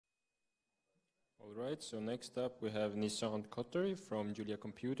All right, so next up we have Nishanth Kottary from Julia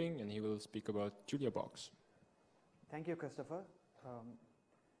Computing, and he will speak about JuliaBox. Thank you, Christopher.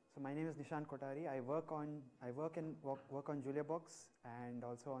 So my name is Nishanth Kottary. I work on JuliaBox and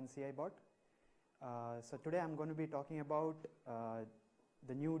also on CI-bot. So today I'm going to be talking about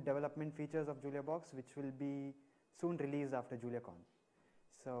the new development features of JuliaBox, which will be soon released after JuliaCon.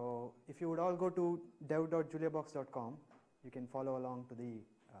 So if you would all go to dev.juliabox.com, you can follow along to the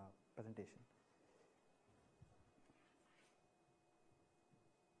presentation.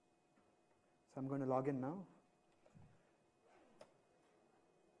 So I'm going to log in now.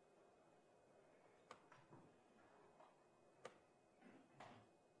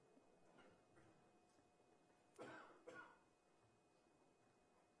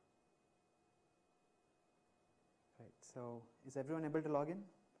 Right, so is everyone able to log in?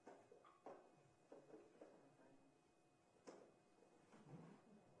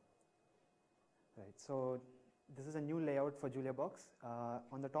 Right, so this is a new layout for JuliaBox.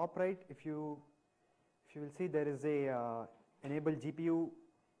 On the top right, if you will see, there is a enable GPU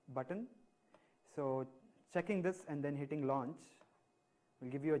button. So checking this and then hitting launch will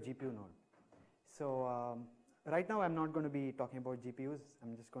give you a GPU node. So right now I'm not going to be talking about GPUs.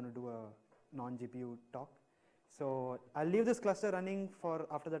 I'm just going to do a non-GPU talk. So I'll leave this cluster running for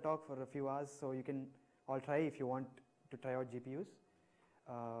after the talk for a few hours, so you can all try if you want to try out GPUs.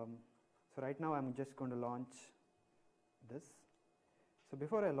 So right now I'm just going to launch this. So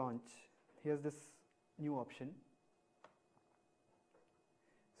before I launch, here's this new option.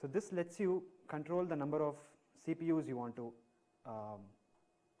 So this lets you control the number of CPUs you want to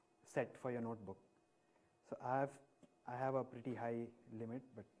set for your notebook. So I have a pretty high limit,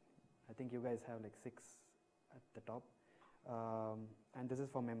 but I think you guys have like 6 at the top, and this is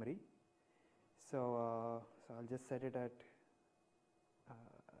for memory. So I'll just set it at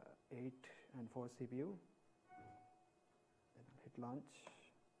 8 and 4 CPU. Then I'll hit launch.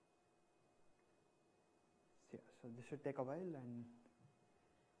 So, yeah, so this should take a while, and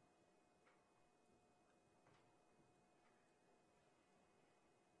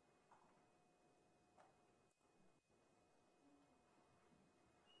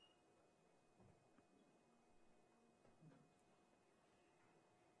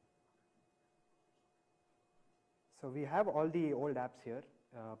so we have all the old apps here,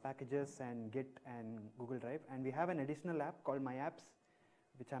 packages and Git and Google Drive, and we have an additional app called My Apps,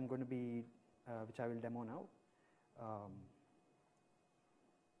 which I'm going to be, which I will demo now. So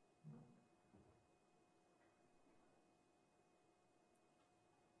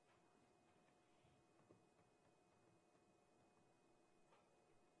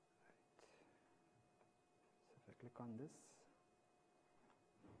if I click on this,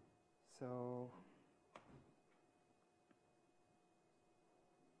 so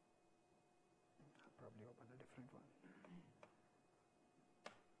probably open a different one.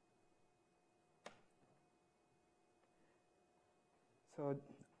 So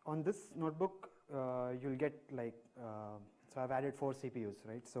on this notebook, you'll get like, so I've added 4 CPUs,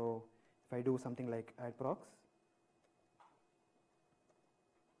 right? So if I do something like add procs,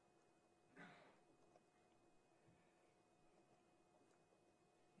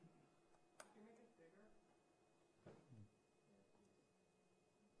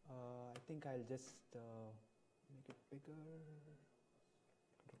 I think I'll just make it bigger.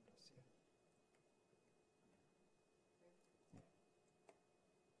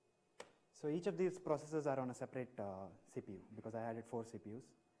 So each of these processors are on a separate CPU because I added 4 CPUs.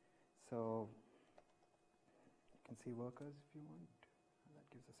 So you can see workers if you want. That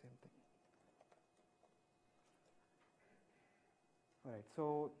gives the same thing. All right.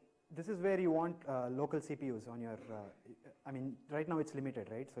 So this is where you want local CPUs on your. I mean, right now it's limited,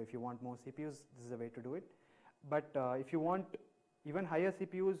 right? So if you want more CPUs, this is the way to do it. But if you want even higher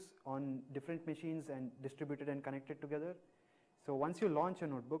CPUs on different machines and distributed and connected together, so once you launch a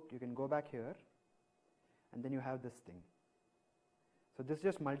notebook, you can go back here, and then you have this thing. So this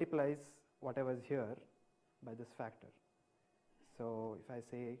just multiplies whatever is here by this factor. So if I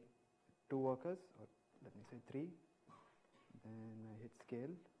say 2 workers, or let me say 3, then I hit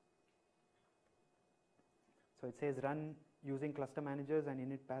scale. So it says run using cluster managers and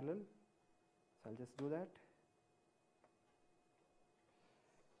init parallel. So I'll just do that.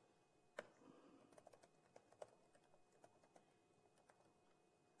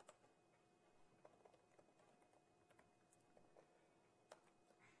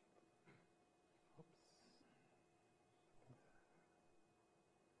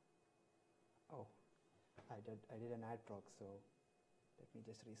 Oh, I did an add proc, so let me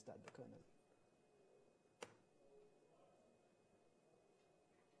just restart the kernel.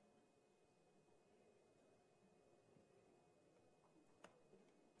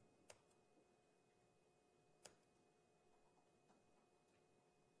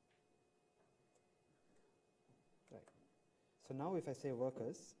 So now if I say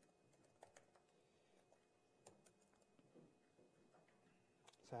workers,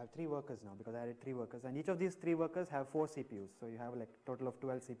 so I have 3 workers now because I added 3 workers, and each of these 3 workers have 4 CPUs. So you have like a total of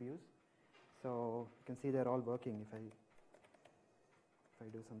 12 CPUs. So you can see they're all working. If I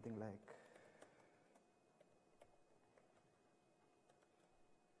do something like,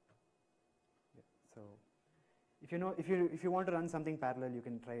 yeah, so if you know, if you want to run something parallel, you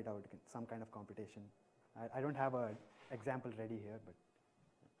can try it out, some kind of computation. I don't have an example ready here, but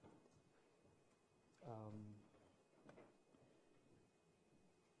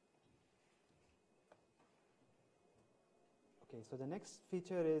okay, so the next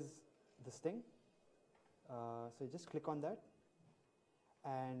feature is this thing. So you just click on that,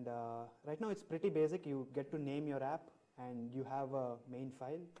 and right now it's pretty basic. You get to name your app, and you have a main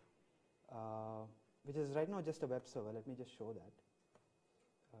file, which is right now just a web server. Let me just show that.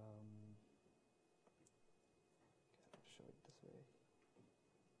 Show it this way.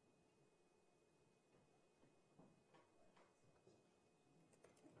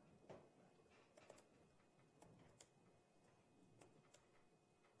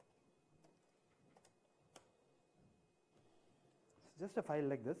 Just a file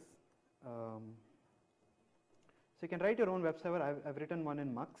like this. So you can write your own web server. I've written one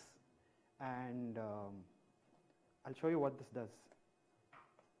in Mux, and I'll show you what this does.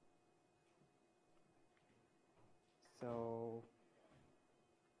 So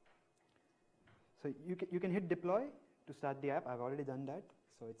you can hit deploy to start the app. I've already done that.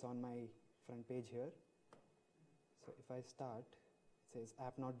 So it's on my front page here. So if I start, it says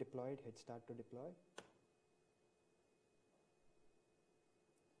app not deployed, hit start to deploy.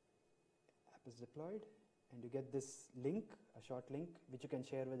 App is deployed, and you get this link, a short link, which you can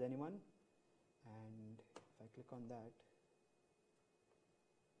share with anyone. And if I click on that,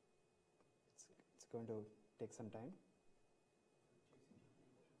 it's going to take some time.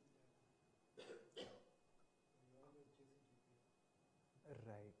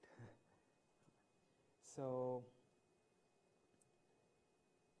 Right. So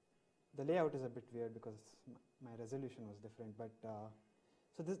the layout is a bit weird because my resolution was different, but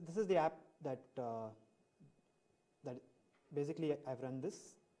so this is the app that that basically I've run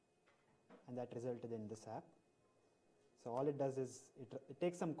this, and that resulted in this app. So all it does is it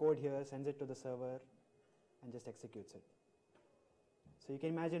takes some code here, sends it to the server, and just executes it. So you can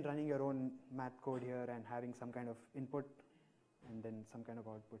imagine running your own math code here and having some kind of input and then some kind of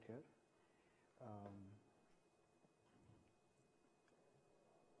output here.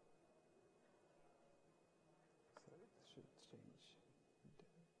 So it should change.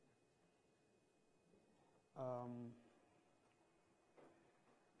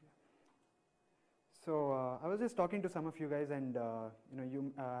 So I was just talking to some of you guys, and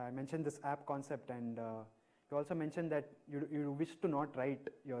I mentioned this app concept, and you also mentioned that you wish to not write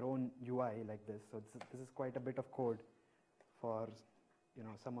your own UI like this. So this is quite a bit of code for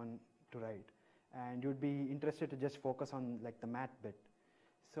someone to write, and you'd be interested to just focus on like the math bit.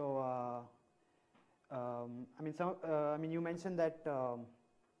 So you mentioned that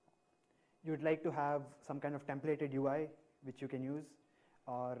you'd like to have some kind of templated UI which you can use,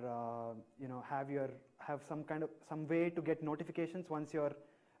 or have some way to get notifications once your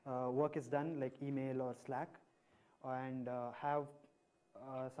work is done, like email or Slack, and have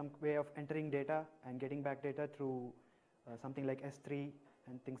some way of entering data and getting back data through something like S3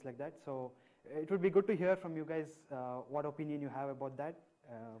 and things like that. So it would be good to hear from you guys what opinion you have about that.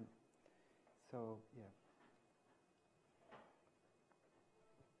 So yeah.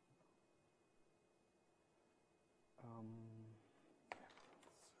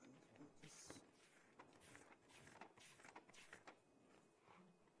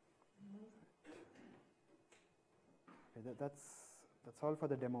 Okay, that's all for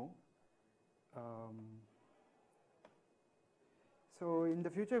the demo. So in the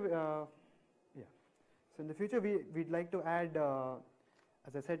future, So in the future, we'd like to add,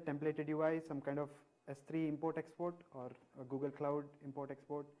 as I said, templated UI, some kind of S3 import export or a Google Cloud import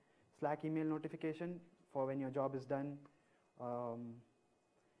export, Slack email notification for when your job is done,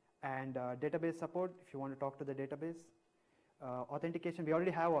 and database support if you want to talk to the database. Authentication, we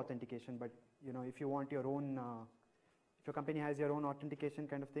already have authentication, but if you want your own, if your company has your own authentication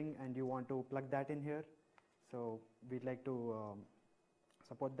kind of thing and you want to plug that in here, so we'd like to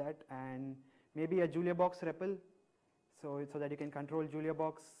support that, and maybe a JuliaBox REPL, so that you can control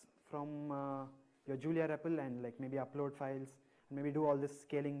JuliaBox from your Julia REPL and like maybe upload files and maybe do all this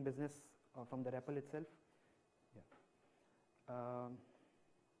scaling business from the REPL itself. Yeah.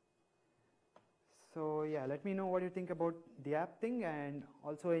 So yeah, let me know what you think about the app thing, and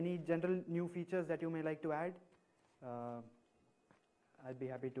also any general new features that you may like to add. I'd be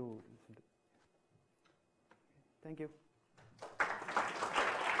happy to listen to. Thank you.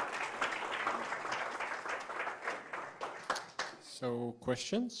 So,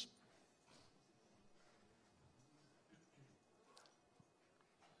 questions?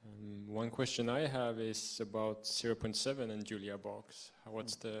 One question I have is about 0.7 and JuliaBox.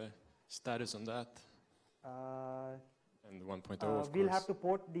 What's the status on that? And 1.0, of We'll course. have to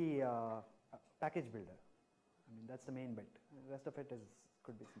port the package builder. I mean, that's the main bit. The rest of it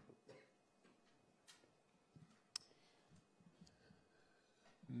could be simple.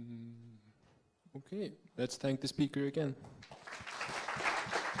 Okay, let's thank the speaker again.